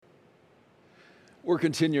We're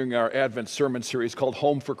continuing our Advent sermon series called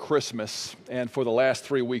Home for Christmas. And for the last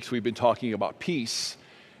 3 weeks, we've been talking about peace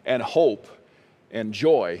and hope and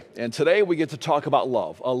joy. And today we get to talk about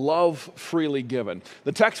love, a love freely given.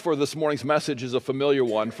 The text for this morning's message is a familiar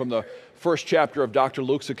one from the first chapter of Dr.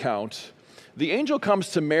 Luke's account. The angel comes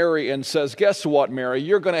to Mary and says, "Guess what, Mary?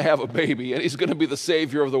 You're going to have a baby, and he's going to be the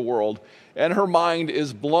Savior of the world." And her mind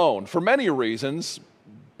is blown for many reasons,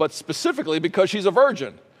 but specifically because she's a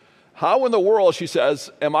virgin. How in the world, she says,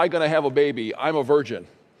 am I going to have a baby? I'm a virgin.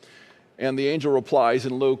 And the angel replies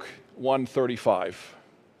in Luke 1:35,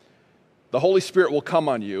 "The Holy Spirit will come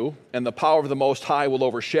on you, and the power of the Most High will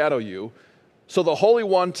overshadow you. So the Holy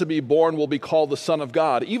One to be born will be called the Son of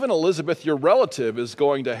God. Even Elizabeth, your relative, is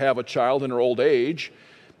going to have a child in her old age,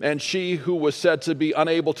 and she who was said to be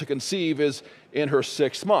unable to conceive is in her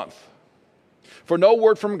 6th month. For no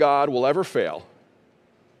word from God will ever fail.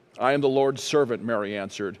 I am the Lord's servant," Mary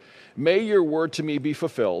answered. "May your word to me be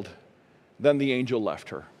fulfilled." Then the angel left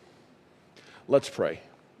her. Let's pray.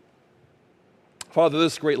 Father,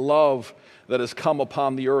 this great love that has come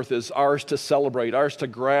upon the earth is ours to celebrate, ours to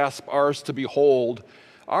grasp, ours to behold,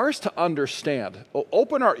 ours to understand.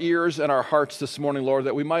 Open our ears and our hearts this morning, Lord,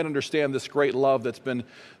 that we might understand this great love that's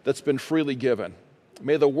been freely given.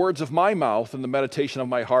 May the words of my mouth and the meditation of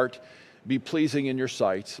my heart be pleasing in your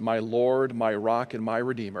sight, my Lord, my rock, and my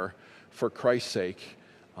Redeemer, for Christ's sake.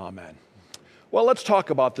 Amen. Well, let's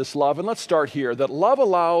talk about this love, and let's start here, that love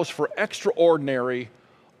allows for extraordinary,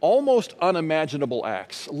 almost unimaginable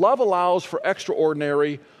acts. Love allows for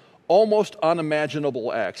extraordinary, almost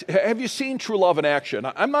unimaginable acts. Have you seen true love in action?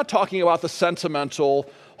 I'm not talking about the sentimental,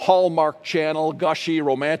 Hallmark Channel, gushy,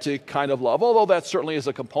 romantic kind of love, although that certainly is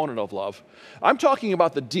a component of love. I'm talking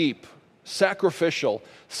about the deep, sacrificial,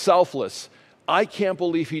 selfless, I can't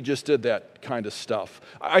believe he just did that kind of stuff.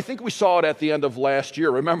 I think we saw it at the end of last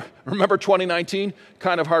year. Remember 2019?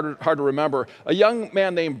 Kind of hard to remember. A young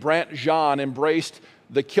man named Brant Jean embraced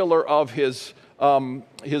the killer of his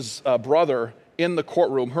brother in the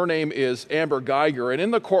courtroom. Her name is Amber Geiger. And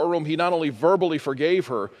in the courtroom, he not only verbally forgave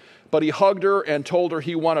her, but he hugged her and told her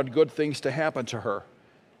he wanted good things to happen to her.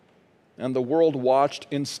 And the world watched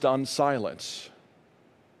in stunned silence.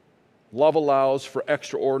 Love allows for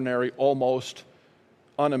extraordinary, almost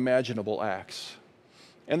unimaginable acts.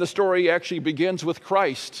 And the story actually begins with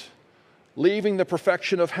Christ leaving the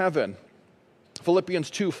perfection of heaven.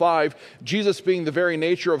 Philippians 2:5, Jesus, being the very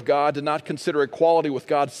nature of God, did not consider equality with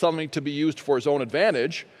God something to be used for his own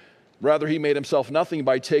advantage. Rather, he made himself nothing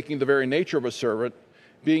by taking the very nature of a servant,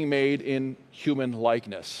 being made in human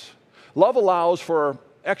likeness. Love allows for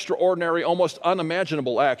extraordinary, almost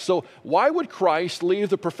unimaginable acts. So why would Christ leave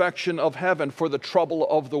the perfection of heaven for the trouble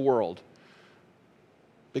of the world?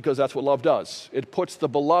 Because that's what love does. It puts the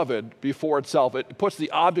beloved before itself. It puts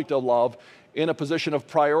the object of love in a position of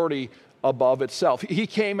priority above itself. He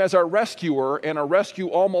came as our rescuer, and a rescue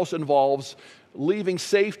almost involves leaving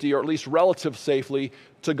safety, or at least relative safely,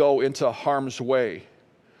 to go into harm's way.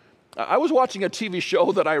 I was watching a TV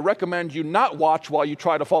show that I recommend you not watch while you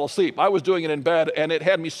try to fall asleep. I was doing it in bed, and it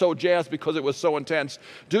had me so jazzed because it was so intense.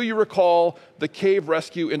 Do you recall the cave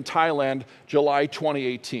rescue in Thailand, July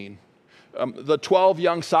 2018? The 12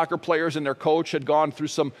 young soccer players and their coach had gone through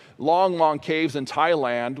some long caves in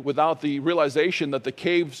Thailand without the realization that the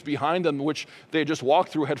caves behind them, which they had just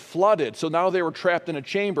walked through, had flooded. So now they were trapped in a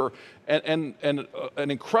chamber, and an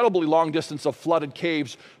incredibly long distance of flooded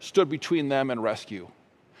caves stood between them and rescue.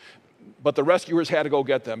 But the rescuers had to go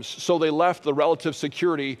get them. So they left the relative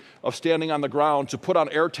security of standing on the ground to put on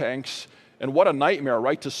air tanks. And what a nightmare,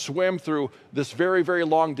 right? To swim through this very, very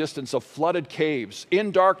long distance of flooded caves,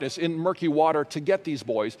 in darkness, in murky water, to get these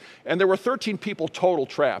boys. And there were 13 people total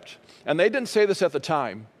trapped. And they didn't say this at the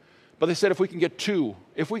time, but they said if we can get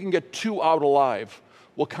two out alive,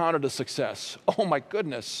 we'll count it a success. Oh my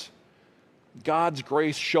goodness. God's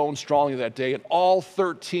grace shone strongly that day, and all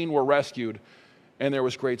 13 were rescued. And there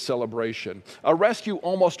was great celebration. A rescue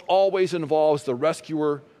almost always involves the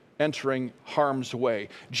rescuer entering harm's way.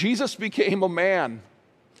 Jesus became a man.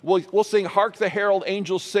 We'll sing "Hark the Herald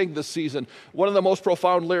Angels Sing" this season. One of the most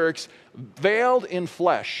profound lyrics, veiled in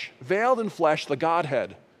flesh, the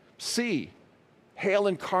Godhead. See, hail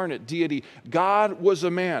incarnate deity. God was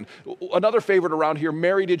a man. Another favorite around here,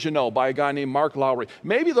 "Mary, Did You Know," by a guy named Mark Lowry.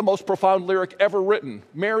 Maybe the most profound lyric ever written.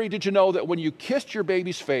 Mary, did you know that when you kissed your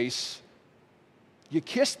baby's face, you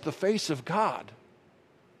kissed the face of God?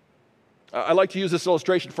 I like to use this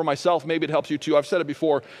illustration for myself. Maybe it helps you too. I've said it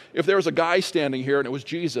before. If there was a guy standing here and it was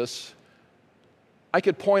Jesus, I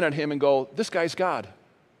could point at him and go, "This guy's God.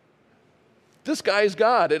 This guy is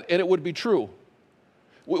God," and it would be true.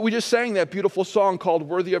 We just sang that beautiful song called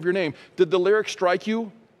Worthy of Your Name. Did the lyrics strike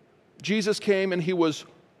you? Jesus came and he was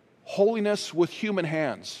holiness with human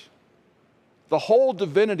hands. The whole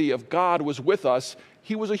divinity of God was with us.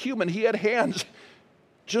 He was a human. He had hands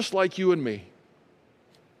just like you and me.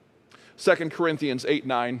 2 Corinthians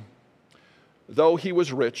 8:9. Though he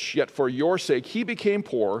was rich, yet for your sake he became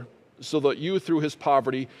poor, so that you through his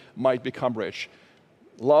poverty might become rich.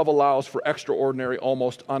 Love allows for extraordinary,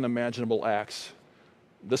 almost unimaginable acts.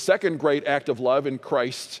 The second great act of love in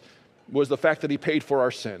Christ was the fact that he paid for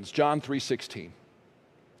our sins. John 3:16.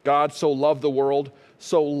 God so loved the world,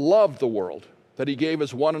 that he gave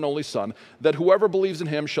his one and only Son, that whoever believes in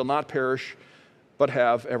him shall not perish, but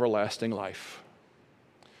have everlasting life.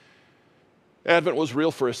 Advent was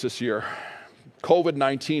real for us this year.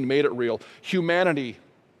 COVID-19 made it real. Humanity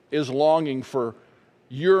is longing for,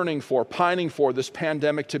 yearning for, pining for this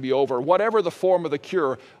pandemic to be over. Whatever the form of the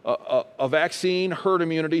cure, a vaccine, herd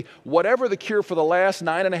immunity, whatever the cure for the last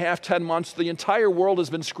 9.5, 10 months, the entire world has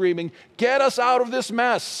been screaming, get us out of this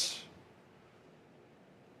mess.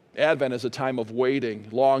 Advent is a time of waiting,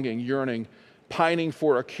 longing, yearning, pining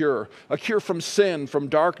for a cure from sin, from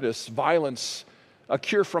darkness, violence, a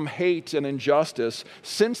cure from hate and injustice.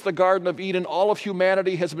 Since the Garden of Eden, all of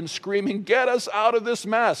humanity has been screaming, get us out of this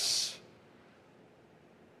mess.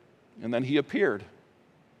 And then he appeared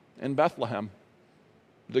in Bethlehem,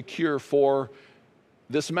 the cure for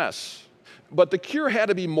this mess. But the cure had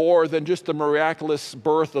to be more than just the miraculous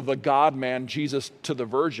birth of the God-man, Jesus, to the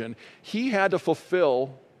Virgin. He had to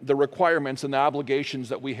fulfill the requirements and the obligations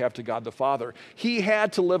that we have to God the Father. He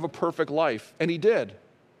had to live a perfect life, and he did.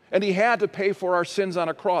 And he had to pay for our sins on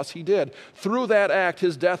a cross. He did. Through that act,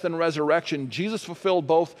 his death and resurrection, Jesus fulfilled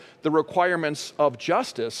both the requirements of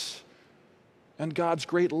justice and God's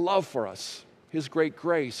great love for us, his great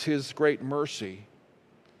grace, his great mercy.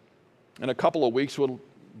 In a couple of weeks will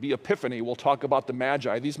be Epiphany. We'll talk about the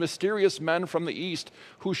Magi, these mysterious men from the East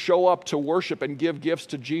who show up to worship and give gifts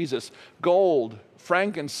to Jesus. Gold,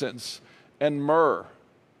 frankincense, and myrrh.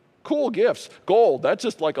 Cool gifts. Gold, that's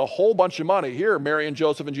just like a whole bunch of money. Here, Mary and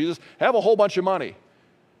Joseph and Jesus have a whole bunch of money.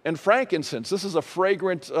 And frankincense, this is a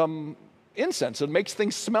fragrant incense. It makes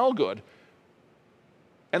things smell good.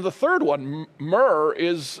 And the third one, myrrh,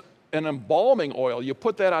 is an embalming oil. You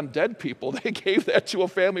put that on dead people. They gave that to a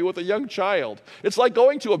family with a young child. It's like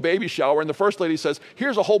going to a baby shower and the first lady says,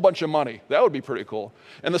 here's a whole bunch of money. That would be pretty cool.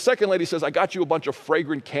 And the second lady says, I got you a bunch of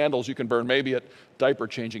fragrant candles you can burn maybe at diaper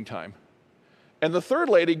changing time. And the third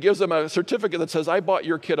lady gives them a certificate that says, I bought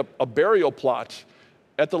your kid a burial plot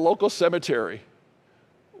at the local cemetery.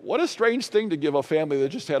 What a strange thing to give a family that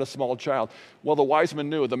just had a small child. Well, the wise men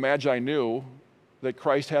knew, the Magi knew that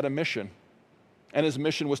Christ had a mission. And his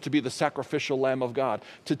mission was to be the sacrificial Lamb of God,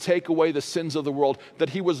 to take away the sins of the world, that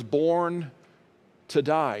he was born to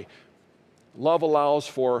die. Love allows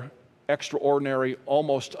for extraordinary,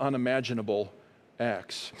 almost unimaginable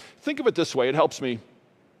acts. Think of it this way, it helps me.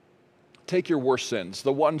 Take your worst sins,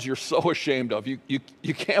 the ones you're so ashamed of. You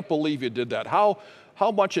can't believe you did that. How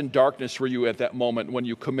much in darkness were you at that moment when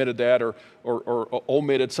you committed that or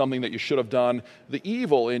omitted something that you should have done? The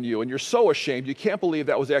evil in you, and you're so ashamed, you can't believe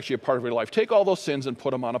that was actually a part of your life. Take all those sins and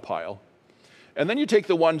put them on a pile. And then you take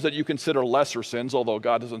the ones that you consider lesser sins, although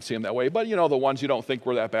God doesn't see them that way, but you know, the ones you don't think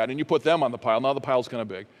were that bad, and you put them on the pile. Now the pile's kind of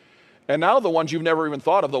big. And now the ones you've never even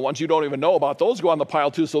thought of, the ones you don't even know about, those go on the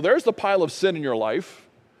pile too. So there's the pile of sin in your life.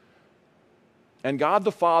 And God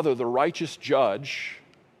the Father, the righteous judge,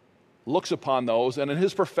 looks upon those, and in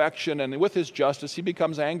his perfection and with his justice, he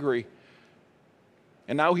becomes angry.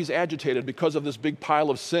 And now he's agitated because of this big pile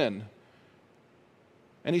of sin.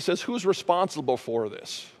 And he says, who's responsible for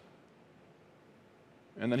this?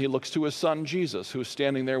 And then he looks to his son, Jesus, who's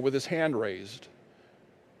standing there with his hand raised,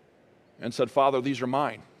 and said, Father, these are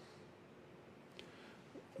mine.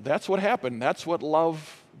 That's what happened. That's what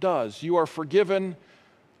love does. You are forgiven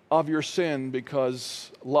of your sin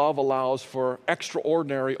because love allows for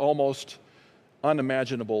extraordinary, almost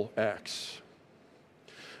unimaginable acts.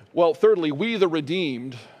 Well, thirdly, we the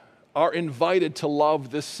redeemed are invited to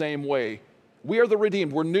love this same way. We are the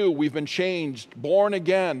redeemed. We're new. We've been changed, born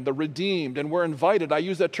again, the redeemed, and we're invited. I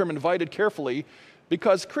use that term invited carefully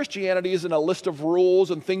because Christianity isn't a list of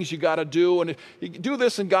rules and things you got to do, and if you do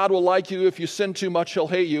this and God will like you. If you sin too much, he'll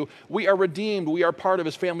hate you. We are redeemed. We are part of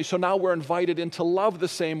his family, so now we're invited into love the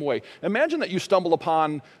same way. Imagine that you stumble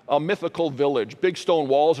upon a mythical village, big stone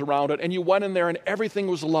walls around it, and you went in there and everything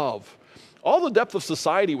was love. All the depth of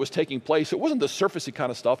society was taking place. It wasn't the surfacey kind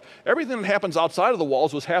of stuff. Everything that happens outside of the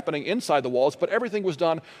walls was happening inside the walls, but everything was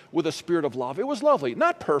done with a spirit of love. It was lovely.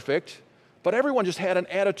 Not perfect, but everyone just had an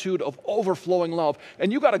attitude of overflowing love.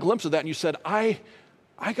 And you got a glimpse of that and you said, I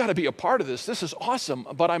I got to be a part of this. This is awesome,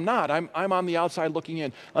 but I'm not. I'm on the outside looking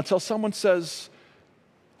in until someone says,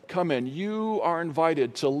 come in. You are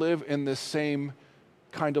invited to live in this same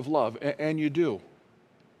kind of love, and you do.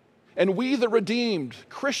 And we, the redeemed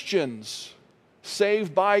Christians,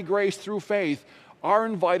 saved by grace through faith, are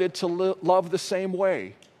invited to love the same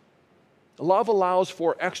way. Love allows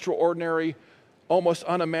for extraordinary, almost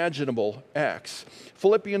unimaginable acts.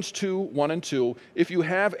 Philippians 2, 1 and 2, if you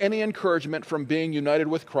have any encouragement from being united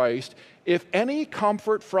with Christ, if any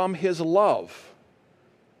comfort from his love,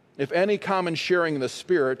 if any common sharing in the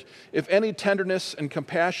Spirit, if any tenderness and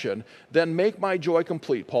compassion, then make my joy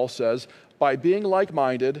complete, Paul says, by being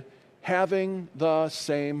like-minded, having the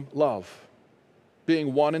same love,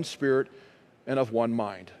 being one in spirit and of one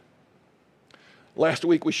mind. Last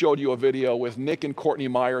week we showed you a video with Nick and Courtney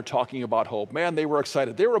Meyer talking about hope. Man, they were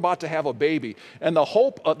excited. They were about to have a baby, and the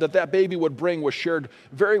hope that baby would bring was shared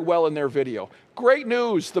very well in their video. Great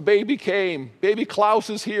news, the baby came. Baby Klaus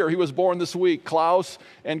is here. He was born this week. Klaus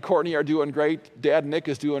and Courtney are doing great. Dad Nick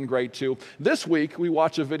is doing great too. This week we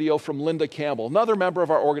watch a video from Linda Campbell, another member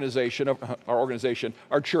of our organization,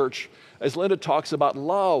 our church, as Linda talks about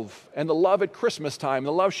love and the love at Christmas time,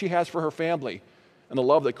 the love she has for her family, and the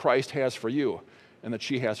love that Christ has for you and that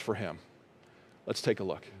she has for him. Let's take a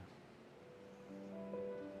look.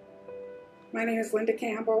 My name is Linda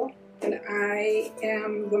Campbell, and I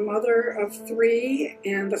am the mother of 3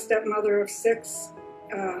 and the stepmother of 6,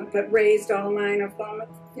 but raised all 9 of them,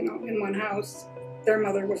 in one house. Their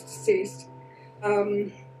mother was deceased.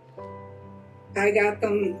 I got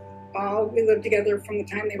them all, we lived together from the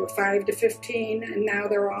time they were 5 to 15, and now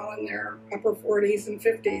they're all in their upper 40s and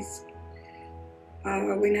 50s.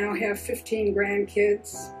 We now have 15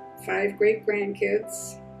 grandkids, 5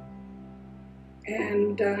 great-grandkids,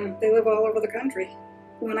 and they live all over the country.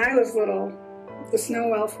 When I was little, the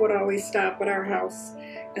snow elf would always stop at our house,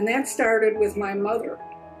 and that started with my mother.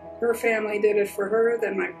 Her family did it for her,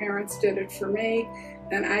 then my parents did it for me,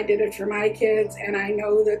 then I did it for my kids, and I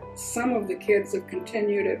know that some of the kids have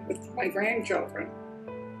continued it with my grandchildren.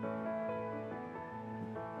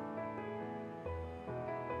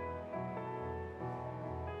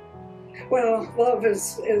 Well, love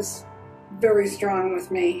is very strong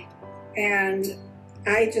with me, and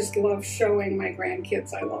I just love showing my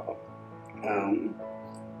grandkids I love them.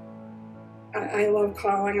 I love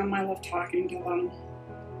calling them, I love talking to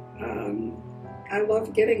them. I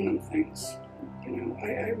love getting them things,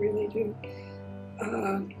 I really do.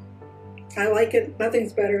 I like it,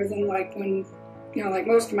 nothing's better than like when, like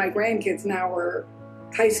most of my grandkids now are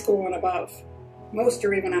high school and above. Most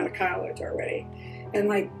are even out of college already. And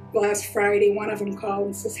like last Friday, one of them called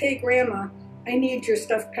and says, hey, Grandma, I need your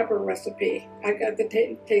stuffed pepper recipe. I've got the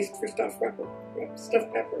taste for stuffed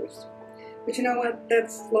peppers. But you know what?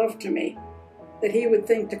 That's love to me. That he would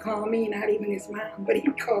think to call me, not even his mom, but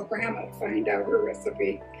he'd call Grandma to find out her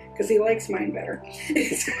recipe because he likes mine better.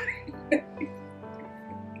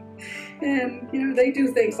 And, they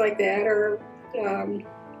do things like that. Or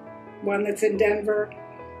one that's in Denver,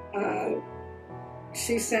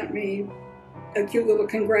 she sent me a cute little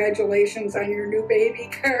congratulations on your new baby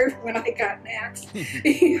card when I got next,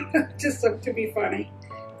 just to be funny.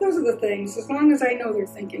 Those are the things. As long as I know they're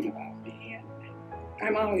thinking about me, and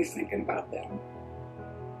I'm always thinking about them.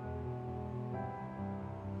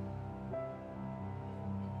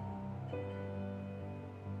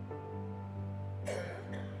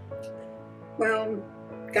 Well,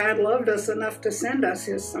 God loved us enough to send us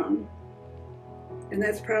his son, and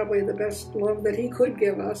that's probably the best love that he could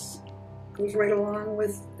give us. Goes right along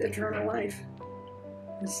with eternal life,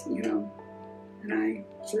 and I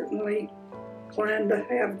certainly plan to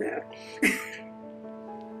have that.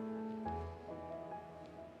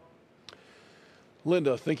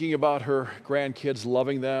 Linda, thinking about her grandkids,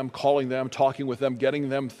 loving them, calling them, talking with them, getting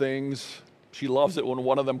them things. She loves it when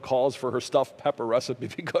one of them calls for her stuffed pepper recipe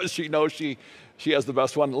because she knows she has the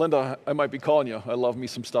best one. Linda, I might be calling you. I love me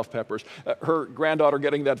some stuffed peppers. Her granddaughter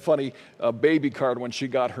getting that funny baby card when she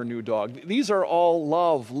got her new dog. These are all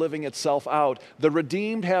love living itself out. The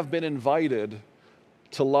redeemed have been invited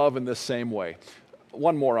to love in this same way.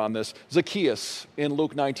 One more on this. Zacchaeus in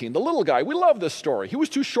Luke 19. The little guy, we love this story. He was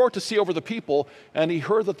too short to see over the people, and he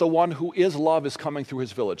heard that the one who is love is coming through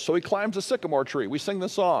his village. So he climbs a sycamore tree. We sing the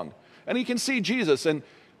song. And he can see Jesus, and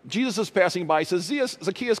Jesus is passing by. He says,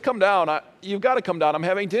 Zacchaeus, come down. You've got to come down. I'm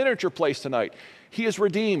having dinner at your place tonight. He is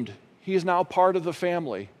redeemed. He is now part of the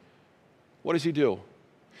family. What does he do?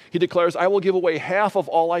 He declares, I will give away half of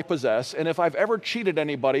all I possess, and if I've ever cheated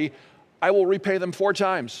anybody, I will repay them 4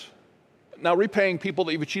 times. Now, repaying people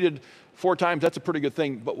that you've cheated 4 times, that's a pretty good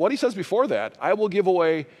thing. But what he says before that, I will give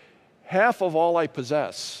away half of all I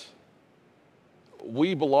possess.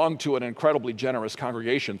 We belong to an incredibly generous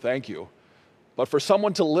congregation, thank you. But for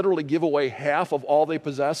someone to literally give away half of all they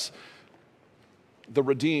possess, the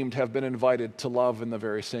redeemed have been invited to love in the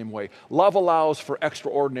very same way. Love allows for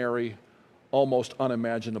extraordinary, almost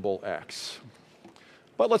unimaginable acts.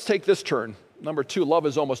 But let's take this turn. Number 2, love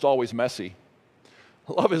is almost always messy.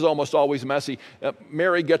 Love is almost always messy.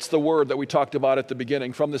 Mary gets the word that we talked about at the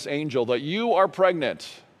beginning from this angel that you are pregnant.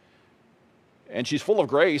 And she's full of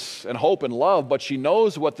grace and hope and love, but she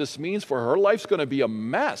knows what this means for her. Her life's going to be a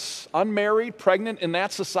mess. Unmarried, pregnant in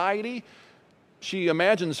that society, she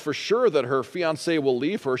imagines for sure that her fiancé will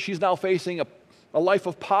leave her. She's now facing a life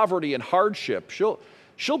of poverty and hardship.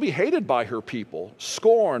 She'll be hated by her people,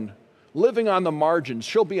 scorned, living on the margins.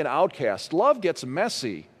 She'll be an outcast. Love gets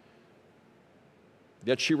messy.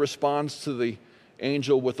 Yet she responds to the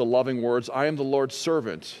angel with the loving words, I am the Lord's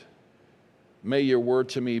servant. May your word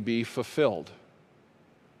to me be fulfilled.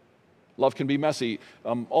 Love can be messy.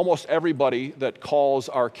 Almost everybody that calls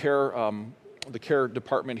our the care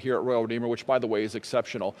department here at Royal Redeemer, which by the way is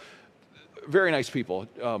exceptional, very nice people,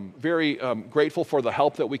 very grateful for the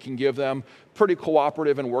help that we can give them, pretty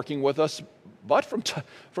cooperative in working with us. But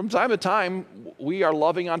from time to time, we are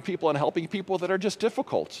loving on people and helping people that are just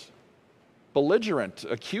difficult, belligerent,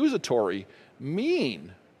 accusatory,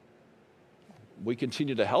 mean. We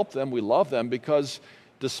continue to help them, we love them, because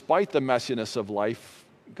despite the messiness of life,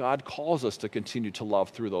 God calls us to continue to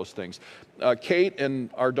love through those things. Kate and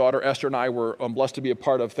our daughter Esther and I were blessed to be a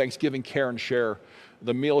part of Thanksgiving Care and Share,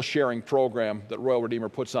 the meal sharing program that Royal Redeemer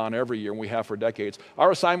puts on every year, and we have for decades.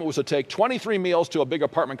 Our assignment was to take 23 meals to a big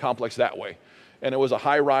apartment complex that way. And it was a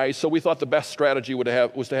high rise, so we thought the best strategy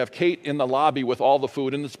was to have Kate in the lobby with all the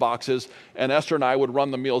food in its boxes, and Esther and I would run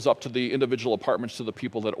the meals up to the individual apartments to the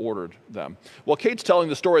people that ordered them. Well, Kate's telling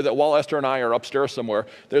the story that while Esther and I are upstairs somewhere,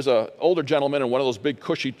 there's an older gentleman in one of those big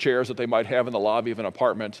cushy chairs that they might have in the lobby of an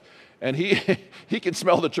apartment, and he can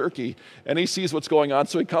smell the turkey, and he sees what's going on,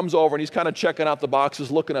 so he comes over and he's kind of checking out the boxes,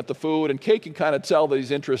 looking at the food, and Kate can kind of tell that he's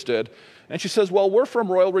interested. And she says, well, we're from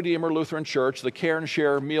Royal Redeemer Lutheran Church, the Care and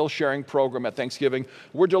Share meal sharing program at Thanksgiving.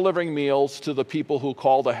 We're delivering meals to the people who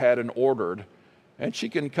called ahead and ordered. And she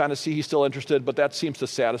can kind of see he's still interested, but that seems to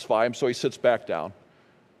satisfy him, so he sits back down.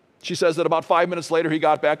 She says that about 5 minutes later, he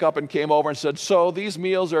got back up and came over and said, so these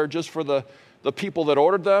meals are just for the people that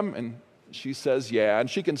ordered them? And she says, yeah. And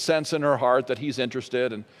she can sense in her heart that he's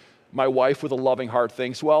interested. And my wife, with a loving heart,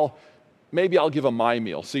 thinks, well, maybe I'll give him my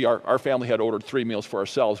meal. See, our family had ordered 3 meals for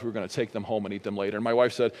ourselves. We were going to take them home and eat them later. And my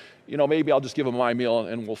wife said, maybe I'll just give him my meal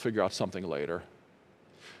and we'll figure out something later.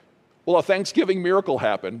 Well, a Thanksgiving miracle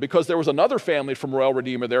happened because there was another family from Royal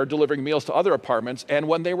Redeemer there delivering meals to other apartments. And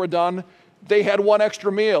when they were done, they had one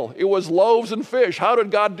extra meal. It was loaves and fish. How did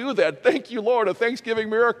God do that? Thank you, Lord, a Thanksgiving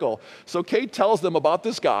miracle. So Kate tells them about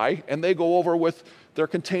this guy, and they go over with their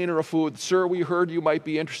container of food. Sir, we heard you might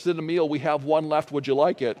be interested in a meal. We have one left. Would you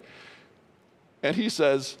like it? And he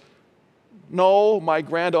says, no, my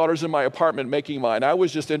granddaughter's in my apartment making mine. I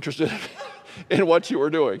was just interested in what you were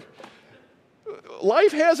doing.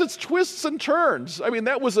 Life has its twists and turns. I mean,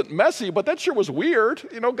 that wasn't messy, but that sure was weird.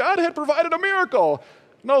 God had provided a miracle.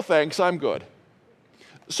 No thanks, I'm good.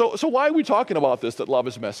 So why are we talking about this, that love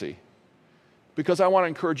is messy? Because I want to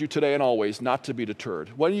encourage you today and always not to be deterred.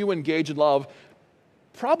 When you engage in love,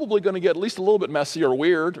 probably going to get at least a little bit messy or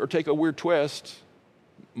weird or take a weird twist.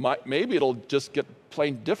 Maybe it'll just get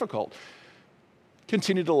plain difficult.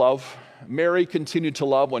 Continue to love. Mary continued to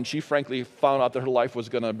love when she frankly found out that her life was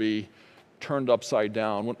going to be turned upside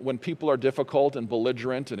down. When people are difficult and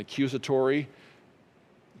belligerent and accusatory,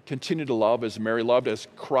 continue to love as Mary loved, as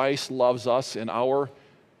Christ loves us in our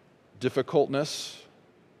difficultness.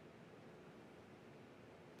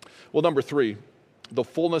 Well, number 3, the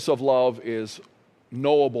fullness of love is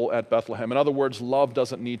knowable at Bethlehem. In other words, love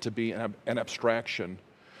doesn't need to be an abstraction.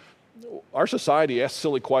 Our society asks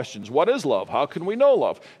silly questions. What is love? How can we know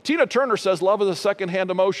love? Tina Turner says love is a secondhand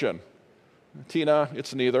emotion. Tina,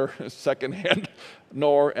 it's neither secondhand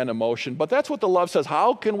nor an emotion. But that's what the love says.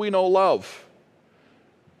 How can we know love?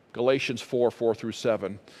 Galatians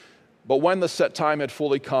 4:4-7. But when the set time had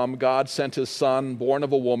fully come, God sent his Son, born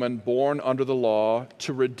of a woman, born under the law,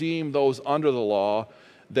 to redeem those under the law,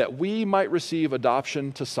 that we might receive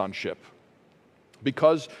adoption to sonship.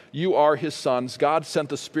 Because you are his sons, God sent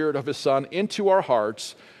the Spirit of his Son into our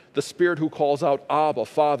hearts, the Spirit who calls out, Abba,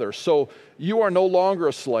 Father. So you are no longer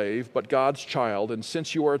a slave, but God's child. And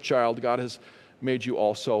since you are a child, God has made you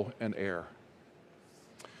also an heir.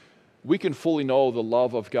 We can fully know the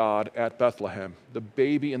love of God at Bethlehem, the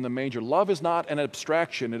baby in the manger. Love is not an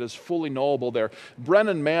abstraction. It is fully knowable there.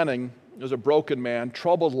 Brennan Manning He was a broken man,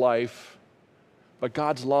 troubled life, but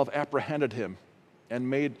God's love apprehended him and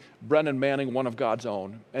made Brennan Manning one of God's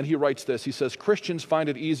own. And he writes this, he says, Christians find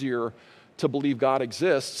it easier to believe God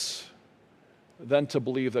exists than to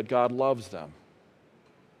believe that God loves them.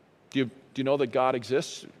 Do you know that God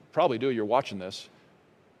exists? Probably do, you're watching this.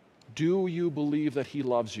 Do you believe that he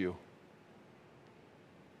loves you?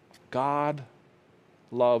 God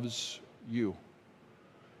loves you.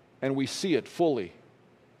 And we see it fully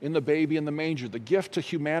in the baby in the manger, the gift to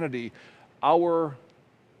humanity, our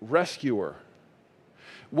rescuer.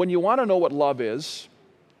 When you want to know what love is,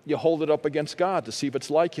 you hold it up against God to see if it's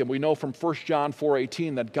like him. We know from 1 John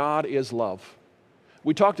 4:18 that God is love.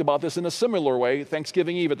 We talked about this in a similar way,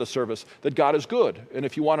 Thanksgiving Eve at the service, that God is good. And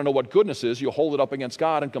if you want to know what goodness is, you hold it up against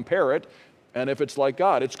God and compare it, and if it's like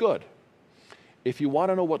God, it's good. If you want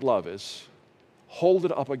to know what love is, hold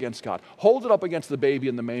it up against God. Hold it up against the baby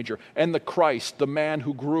in the manger and the Christ, the man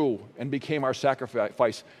who grew and became our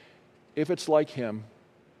sacrifice. If it's like him,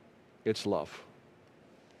 it's love.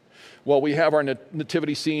 Well, we have our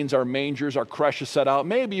nativity scenes, our mangers, our creches set out.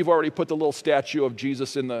 Maybe you've already put the little statue of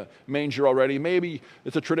Jesus in the manger already. Maybe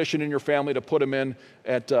it's a tradition in your family to put him in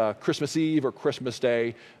at Christmas Eve or Christmas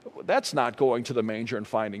Day. That's not going to the manger and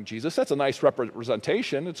finding Jesus. That's a nice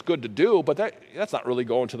representation. It's good to do, but that's not really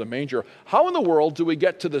going to the manger. How in the world do we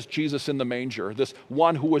get to this Jesus in the manger, this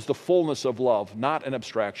one who is the fullness of love, not an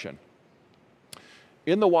abstraction?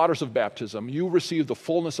 In the waters of baptism, you receive the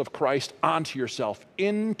fullness of Christ onto yourself,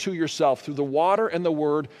 into yourself. Through the water and the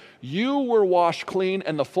word, you were washed clean,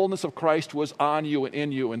 and the fullness of Christ was on you and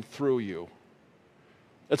in you and through you.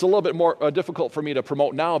 It's a little bit more difficult for me to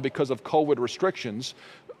promote now because of COVID restrictions,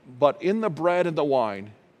 but in the bread and the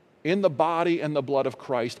wine, in the body and the blood of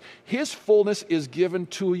Christ, his fullness is given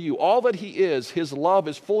to you. All that he is, his love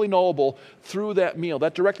is fully knowable through that meal.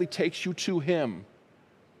 That directly takes you to him.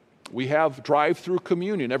 We have drive-through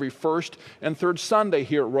communion every first and third Sunday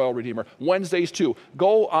here at Royal Redeemer. Wednesdays too.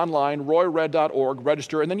 Go online, royred.org,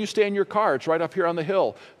 register, and then you stay in your car. It's right up here on the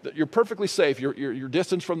hill. You're perfectly safe. You're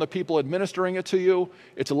distanced from the people administering it to you.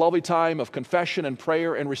 It's a lovely time of confession and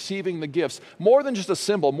prayer and receiving the gifts. More than just a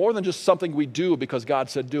symbol, more than just something we do because God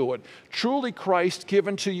said do it. Truly Christ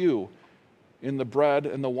given to you in the bread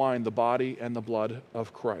and the wine, the body and the blood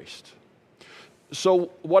of Christ.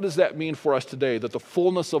 So what does that mean for us today? That the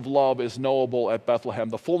fullness of love is knowable at Bethlehem.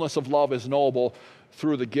 The fullness of love is knowable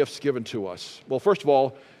through the gifts given to us. Well, first of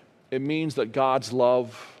all, it means that God's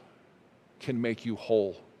love can make you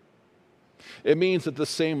whole. It means that the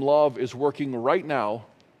same love is working right now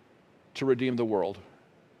to redeem the world.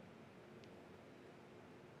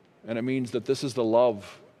 And it means that this is the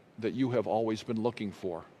love that you have always been looking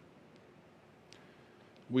for.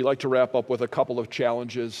 We like to wrap up with a couple of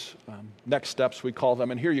challenges, next steps we call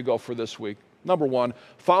them, and here you go for this week. Number one,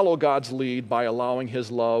 follow God's lead by allowing his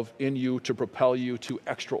love in you to propel you to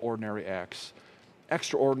extraordinary acts.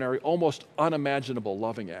 Extraordinary, almost unimaginable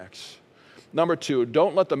loving acts. Number two,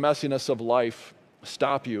 don't let the messiness of life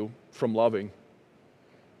stop you from loving.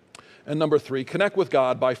 And number three, connect with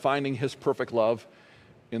God by finding his perfect love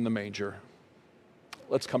in the manger.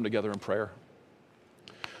 Let's come together in prayer.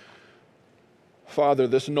 Father,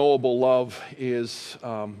 this knowable love is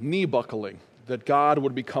knee-buckling, that God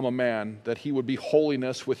would become a man, that he would be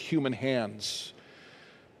holiness with human hands.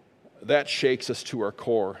 That shakes us to our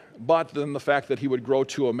core. But then the fact that he would grow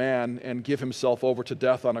to a man and give himself over to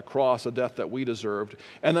death on a cross, a death that we deserved.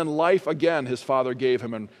 And then life again his Father gave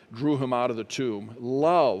him and drew him out of the tomb.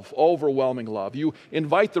 Love, overwhelming love. You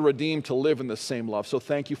invite the redeemed to live in the same love. So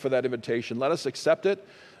thank you for that invitation. Let us accept it,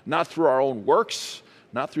 not through our own works,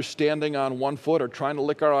 not through standing on one foot or trying to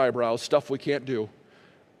lick our eyebrows, stuff we can't do,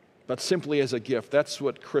 but simply as a gift. That's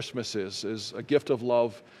what Christmas is a gift of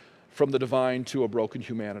love from the divine to a broken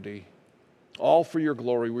humanity. All for your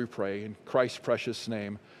glory we pray, in Christ's precious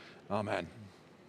name, amen.